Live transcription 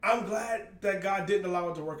I'm glad that God didn't allow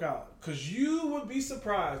it to work out. Because you would be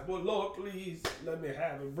surprised. Boy, Lord, please let me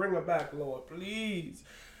have it. Bring her back, Lord, please.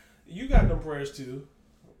 You got them prayers too.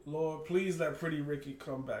 Lord, please let Pretty Ricky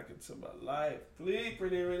come back into my life. Please,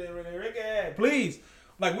 Pretty Ricky. Please.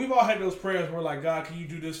 Like, we've all had those prayers where, like, God, can you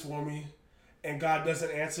do this for me? And God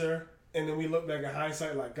doesn't answer. And then we look back in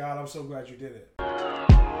hindsight like, God, I'm so glad you did it.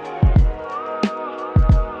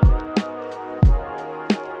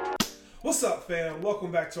 What's up, fam?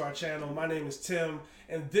 Welcome back to our channel. My name is Tim,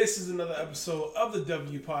 and this is another episode of the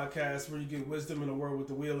W Podcast where you get wisdom in a word with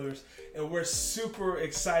the Wheelers. And we're super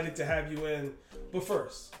excited to have you in. But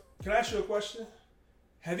first, can I ask you a question?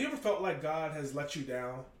 Have you ever felt like God has let you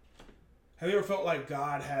down? Have you ever felt like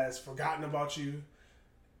God has forgotten about you?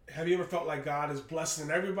 Have you ever felt like God is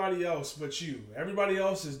blessing everybody else but you? Everybody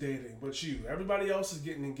else is dating but you. Everybody else is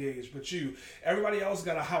getting engaged but you. Everybody else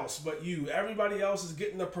got a house but you. Everybody else is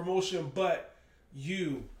getting a promotion but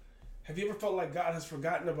you. Have you ever felt like God has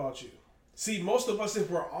forgotten about you? See, most of us, if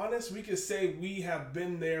we're honest, we can say we have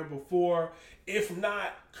been there before, if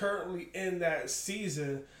not currently in that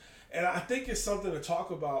season. And I think it's something to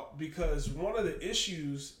talk about because one of the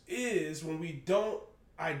issues is when we don't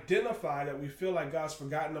identify that we feel like God's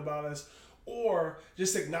forgotten about us, or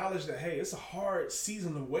just acknowledge that, hey, it's a hard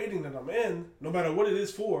season of waiting that I'm in, no matter what it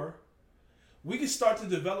is for, we can start to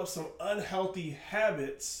develop some unhealthy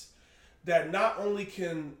habits that not only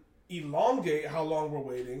can elongate how long we're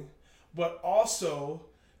waiting, but also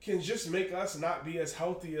can just make us not be as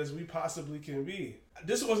healthy as we possibly can be.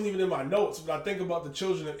 This wasn't even in my notes, but I think about the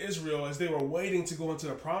children of Israel as they were waiting to go into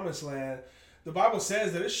the promised land. The Bible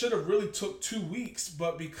says that it should have really took 2 weeks,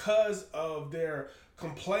 but because of their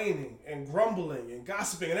complaining and grumbling and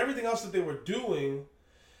gossiping and everything else that they were doing,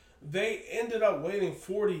 they ended up waiting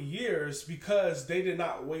 40 years because they did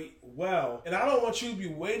not wait well. And I don't want you to be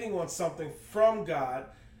waiting on something from God,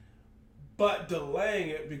 but delaying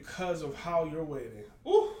it because of how you're waiting.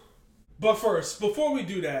 Ooh. But first, before we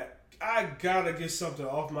do that, I gotta get something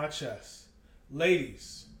off my chest.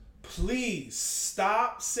 Ladies, please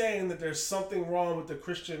stop saying that there's something wrong with the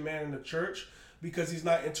Christian man in the church because he's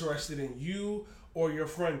not interested in you or your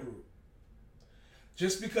friend group.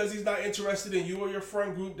 Just because he's not interested in you or your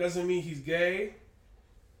friend group doesn't mean he's gay.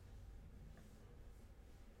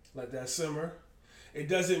 Let that simmer. It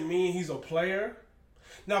doesn't mean he's a player.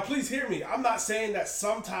 Now, please hear me. I'm not saying that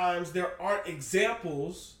sometimes there aren't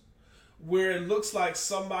examples where it looks like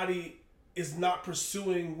somebody is not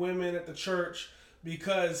pursuing women at the church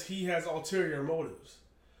because he has ulterior motives.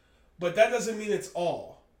 But that doesn't mean it's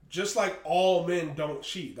all. Just like all men don't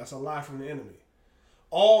cheat. That's a lie from the enemy.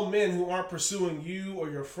 All men who aren't pursuing you or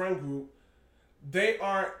your friend group, they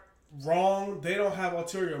aren't wrong. They don't have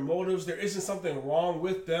ulterior motives. There isn't something wrong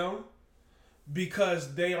with them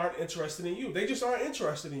because they aren't interested in you. They just aren't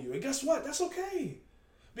interested in you. And guess what? That's okay.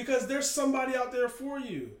 Because there's somebody out there for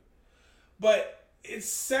you. But it's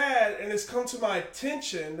sad, and it's come to my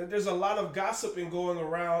attention that there's a lot of gossiping going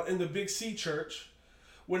around in the Big C church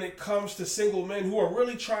when it comes to single men who are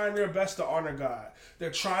really trying their best to honor God.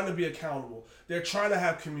 They're trying to be accountable. They're trying to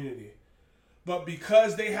have community. But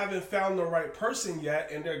because they haven't found the right person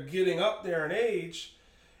yet, and they're getting up there in age,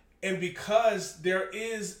 and because there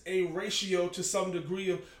is a ratio to some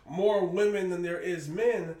degree of more women than there is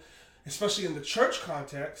men, especially in the church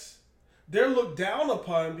context, they're looked down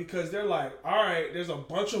upon because they're like, all right, there's a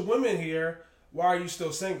bunch of women here. Why are you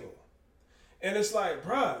still single? And it's like,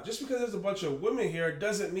 bruh, just because there's a bunch of women here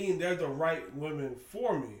doesn't mean they're the right women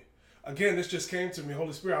for me. Again, this just came to me.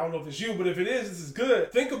 Holy Spirit, I don't know if it's you, but if it is, this is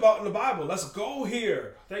good. Think about in the Bible. Let's go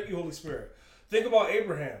here. Thank you, Holy Spirit. Think about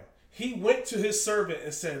Abraham. He went to his servant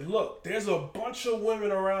and said, look, there's a bunch of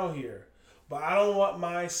women around here, but I don't want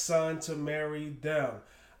my son to marry them.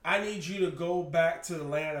 I need you to go back to the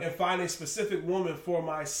land and find a specific woman for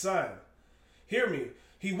my son. Hear me.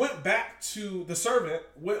 He went back to, the servant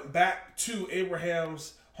went back to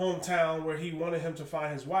Abraham's hometown where he wanted him to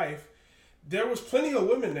find his wife. There was plenty of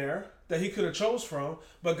women there that he could have chose from,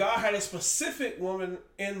 but God had a specific woman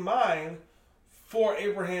in mind for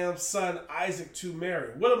Abraham's son Isaac to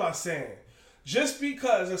marry. What am I saying? Just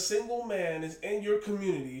because a single man is in your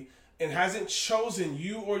community and hasn't chosen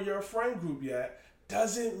you or your friend group yet,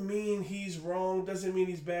 doesn't mean he's wrong, doesn't mean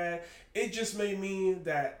he's bad. It just may mean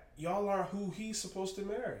that y'all are who he's supposed to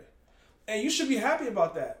marry. And you should be happy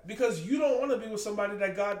about that because you don't want to be with somebody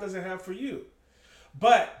that God doesn't have for you.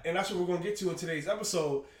 But, and that's what we're going to get to in today's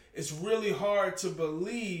episode, it's really hard to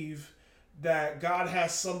believe that God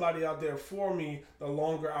has somebody out there for me the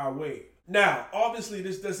longer I wait. Now, obviously,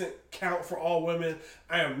 this doesn't count for all women.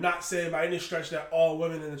 I am not saying by any stretch that all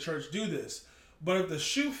women in the church do this. But if the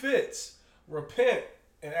shoe fits, repent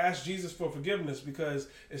and ask Jesus for forgiveness, because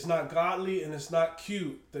it's not godly and it's not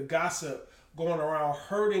cute, the gossip going around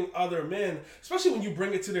hurting other men, especially when you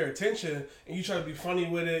bring it to their attention and you try to be funny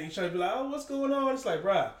with it. You try to be like, oh, what's going on? It's like,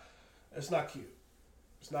 bruh, it's not cute.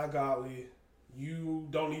 It's not godly. You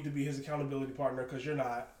don't need to be his accountability partner, because you're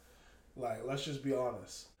not. Like, let's just be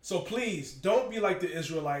honest. So please, don't be like the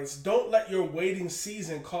Israelites. Don't let your waiting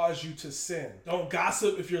season cause you to sin. Don't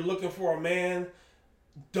gossip if you're looking for a man.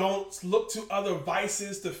 Don't look to other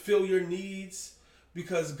vices to fill your needs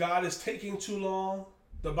because God is taking too long.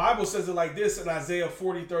 The Bible says it like this in Isaiah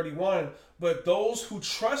 40:31. But those who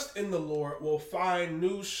trust in the Lord will find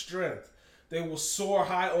new strength. They will soar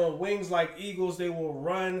high on wings like eagles. They will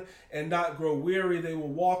run and not grow weary. They will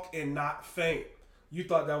walk and not faint. You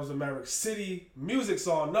thought that was a Maverick City music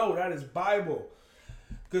song. No, that is Bible.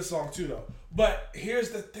 Good song too, though. But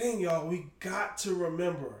here's the thing, y'all. We got to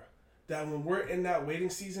remember that when we're in that waiting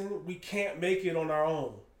season, we can't make it on our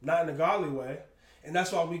own. Not in a godly way. And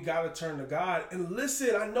that's why we got to turn to God. And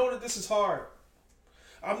listen, I know that this is hard.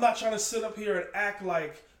 I'm not trying to sit up here and act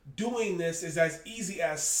like doing this is as easy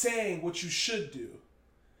as saying what you should do.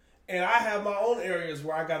 And I have my own areas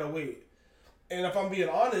where I got to wait. And if I'm being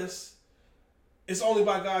honest, it's only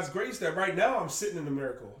by God's grace that right now I'm sitting in the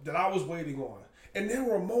miracle that I was waiting on. And there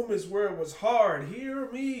were moments where it was hard.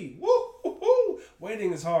 Hear me. Woo-hoo-hoo.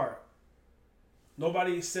 Waiting is hard.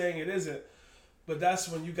 Nobody's saying it isn't. But that's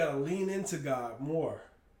when you got to lean into God more.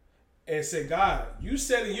 And say, God, you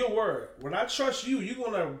said in your word, when I trust you, you're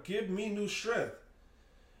going to give me new strength.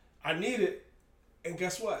 I need it. And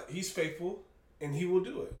guess what? He's faithful and he will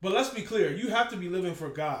do it. But let's be clear. You have to be living for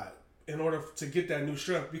God in order to get that new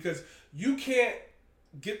strength, because you can't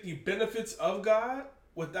get the benefits of God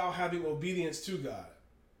without having obedience to God.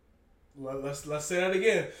 Let's say that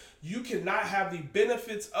again. You cannot have the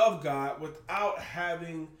benefits of God without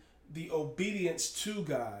having the obedience to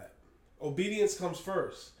God. Obedience comes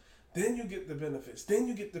first. Then you get the benefits. Then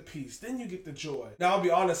you get the peace. Then you get the joy. Now, I'll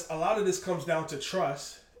be honest, a lot of this comes down to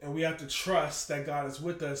trust, and we have to trust that God is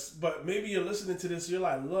with us. But maybe you're listening to this, you're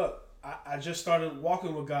like, look, I just started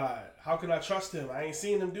walking with God. How can I trust him? I ain't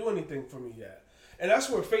seen him do anything for me yet. And that's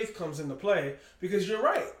where faith comes into play, because you're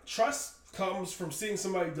right. Trust comes from seeing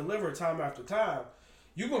somebody deliver time after time.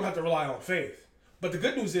 You're going to have to rely on faith. But the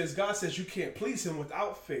good news is God says you can't please him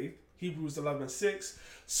without faith. Hebrews 11:6.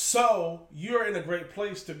 So you're in a great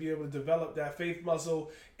place to be able to develop that faith muscle.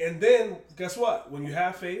 And then guess what? When you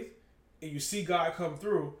have faith and you see God come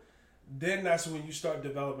through, then that's when you start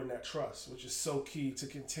developing that trust, which is so key to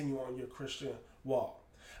continue on your Christian walk.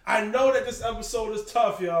 I know that this episode is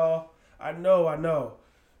tough, y'all. I know.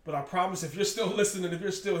 But I promise, if you're still listening, if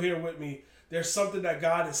you're still here with me, there's something that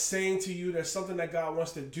God is saying to you. There's something that God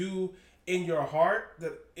wants to do in your heart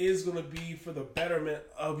that is going to be for the betterment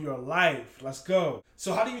of your life. Let's go.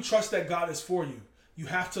 So how do you trust that God is for you? You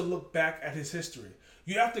have to look back at his history.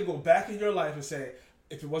 You have to go back in your life and say,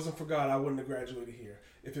 if it wasn't for God, I wouldn't have graduated here.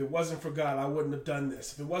 If it wasn't for God, I wouldn't have done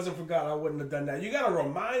this. If it wasn't for God, I wouldn't have done that. You got to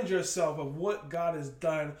remind yourself of what God has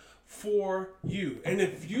done for you. And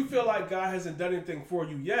if you feel like God hasn't done anything for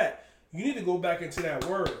you yet, you need to go back into that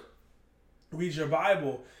word. Read your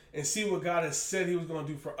Bible and see what God has said he was going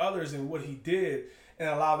to do for others and what he did, and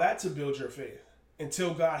allow that to build your faith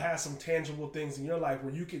until God has some tangible things in your life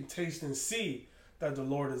where you can taste and see that the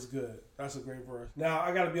Lord is good. That's a great verse. Now,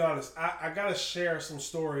 I got to be honest. I got to share some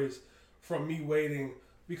stories from me waiting,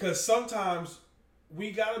 because sometimes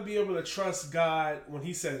we got to be able to trust God when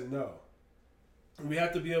he says no. We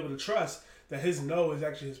have to be able to trust that his no is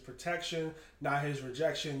actually his protection, not his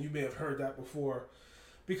rejection. You may have heard that before.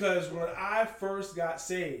 Because when I first got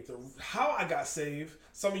saved, how I got saved,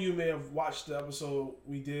 some of you may have watched the episode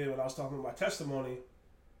we did when I was talking about my testimony.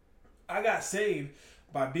 I got saved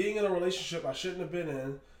by being in a relationship I shouldn't have been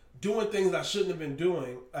in, doing things I shouldn't have been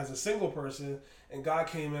doing as a single person, and God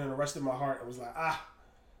came in and arrested my heart and was like,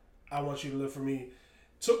 I want you to live for me.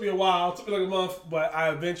 Took me a while, took me like a month, but I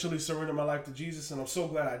eventually surrendered my life to Jesus, and I'm so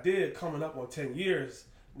glad I did, coming up on 10 years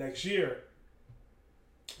next year.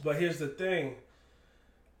 But here's the thing.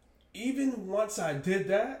 Even once I did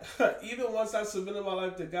that, even once I submitted my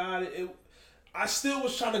life to God, I still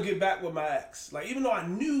was trying to get back with my ex. Like, even though I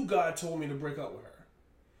knew God told me to break up with her,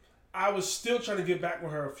 I was still trying to get back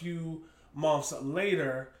with her a few months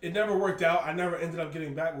later. It never worked out. I never ended up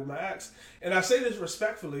getting back with my ex. And I say this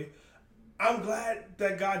respectfully. I'm glad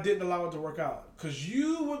that God didn't allow it to work out, because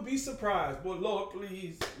you would be surprised. Boy, Lord,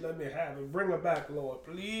 please let me have it. Bring her back, Lord,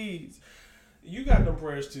 please. You got them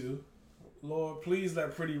prayers too. Lord, please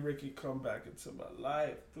let Pretty Ricky come back into my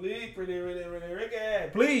life. Please, Pretty Ricky.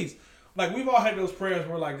 Please. Like, we've all had those prayers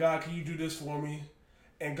where, like, God, can you do this for me?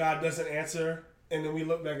 And God doesn't answer. And then we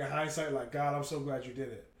look back in hindsight like, God, I'm so glad you did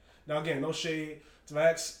it. Now, again, no shade to my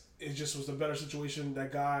ex. It just was a better situation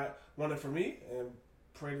that God wanted for me, and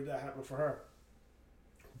pray that happened for her.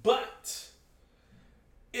 But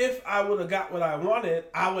if I would have got what I wanted,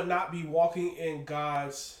 I would not be walking in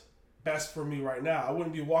God's best for me right now. I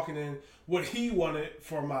wouldn't be walking in what he wanted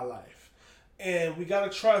for my life. And we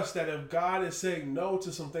got to trust that if God is saying no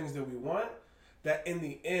to some things that we want, that in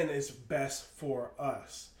the end is best for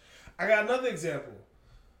us. I got another example.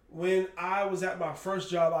 When I was at my first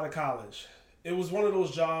job out of college, it was one of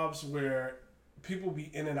those jobs where people be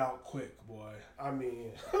in and out quick, boy. I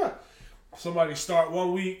mean, somebody start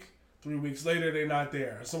 1 week, 3 weeks later, they're not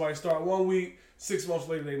there. Somebody start 1 week, 6 months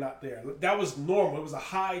later, they're not there. That was normal. It was a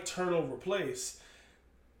high turnover place.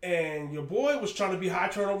 And your boy was trying to be high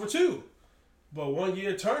turnover too. But 1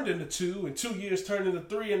 year turned into 2, and 2 years turned into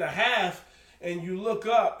 3.5. And you look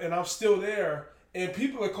up, and I'm still there, and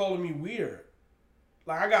people are calling me weird.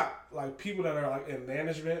 Like, I got like people that are like in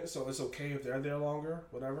management, so it's okay if they're there longer,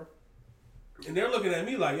 whatever. And they're looking at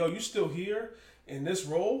me like, yo, you still here in this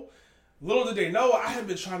role? Little did they know, I had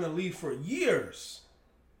been trying to leave for years.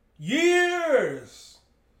 Years!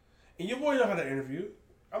 And your boy know how to interview.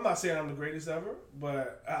 I'm not saying I'm the greatest ever,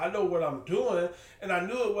 but I know what I'm doing. And I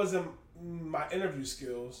knew it wasn't my interview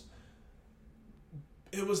skills.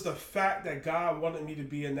 It was the fact that God wanted me to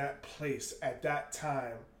be in that place at that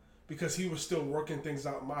time, because he was still working things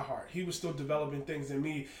out in my heart. He was still developing things in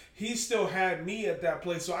me. He still had me at that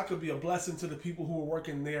place so I could be a blessing to the people who were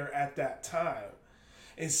working there at that time.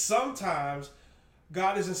 And sometimes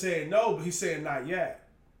God isn't saying no, but he's saying not yet.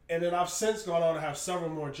 And then I've since gone on to have several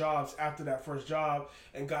more jobs after that first job,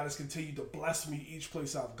 and God has continued to bless me each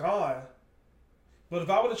place I've gone. But if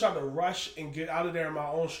I would have tried to rush and get out of there in my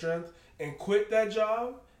own strength and quit that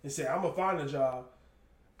job and say, I'm going to find a job,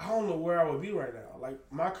 I don't know where I would be right now. Like,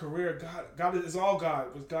 my career, God is all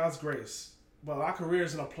God, with God's grace. But my career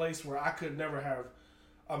is in a place where I could never have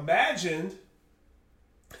imagined,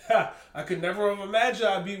 I could never have imagined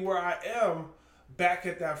I'd be where I am back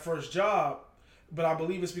at that first job. But I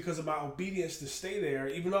believe it's because of my obedience to stay there.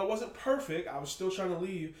 Even though it wasn't perfect, I was still trying to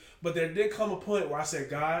leave. But there did come a point where I said,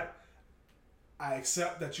 God, I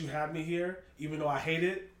accept that you have me here, even though I hate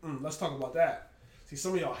it. Let's talk about that. See,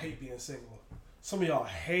 some of y'all hate being single. Some of y'all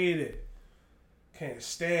hate it. Can't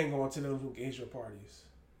stand going to those engagement parties.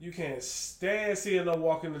 You can't stand seeing them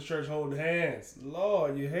walk into church holding hands.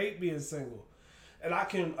 Lord, you hate being single. And I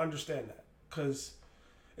can understand that, because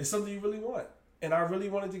it's something you really want. And I really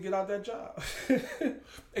wanted to get out that job.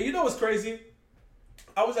 And you know what's crazy?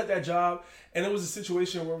 I was at that job, and it was a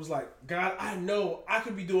situation where it was like, God, I know I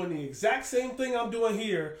could be doing the exact same thing I'm doing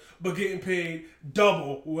here, but getting paid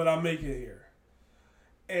double what I'm making here.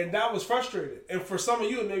 And that was frustrating. And for some of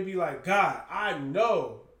you, it may be like, God, I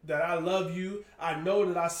know that I love you. I know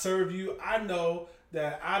that I serve you. I know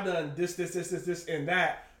that I done this, and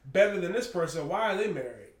that better than this person. Why are they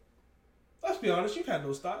married? Let's be honest, you've had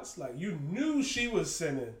those thoughts. Like, you knew she was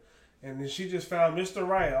sinning, and then she just found Mr.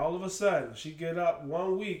 Right all of a sudden. She get up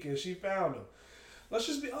 1 week and she found him. Let's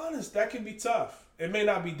just be honest, that can be tough. It may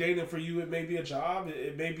not be dating for you. It may be a job.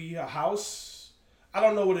 It may be a house. I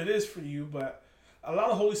don't know what it is for you, but allow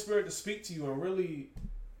the Holy Spirit to speak to you and really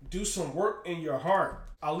do some work in your heart.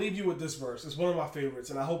 I'll leave you with this verse. It's one of my favorites,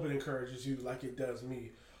 and I hope it encourages you like it does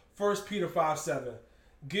me. 1 Peter 5:7.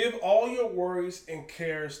 Give all your worries and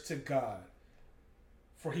cares to God,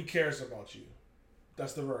 for he cares about you.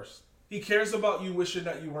 That's the verse. He cares about you wishing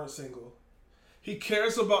that you weren't single. He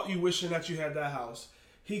cares about you wishing that you had that house.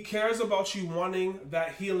 He cares about you wanting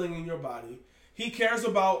that healing in your body. He cares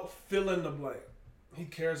about fill in the blank. He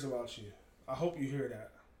cares about you. I hope you hear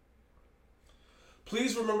that.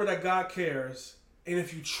 Please remember that God cares, and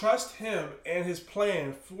if you trust him and his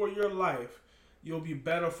plan for your life, you'll be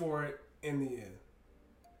better for it in the end.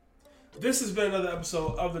 This has been another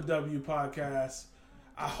episode of the W Podcast.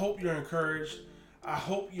 I hope you're encouraged. I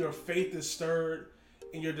hope your faith is stirred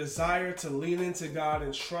and your desire to lean into God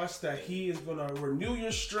and trust that he is going to renew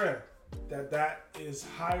your strength, that is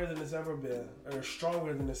higher than it's ever been, or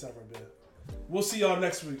stronger than it's ever been. We'll see y'all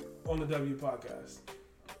next week on the W Podcast.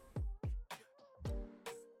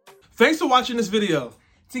 Thanks for watching this video.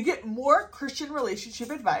 To get more Christian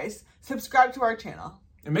relationship advice, subscribe to our channel.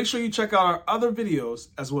 And make sure you check out our other videos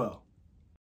as well.